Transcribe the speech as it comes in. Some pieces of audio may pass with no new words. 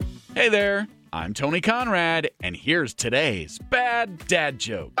Hey there, I'm Tony Conrad, and here's today's bad dad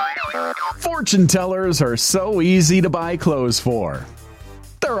joke. Fortune tellers are so easy to buy clothes for.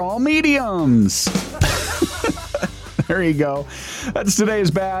 They're all mediums. There you go. That's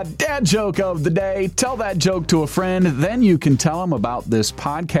today's bad dad joke of the day. Tell that joke to a friend, then you can tell them about this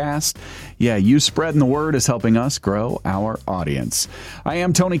podcast. Yeah, you spreading the word is helping us grow our audience. I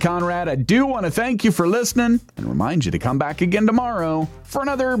am Tony Conrad. I do want to thank you for listening and remind you to come back again tomorrow for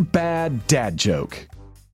another bad dad joke.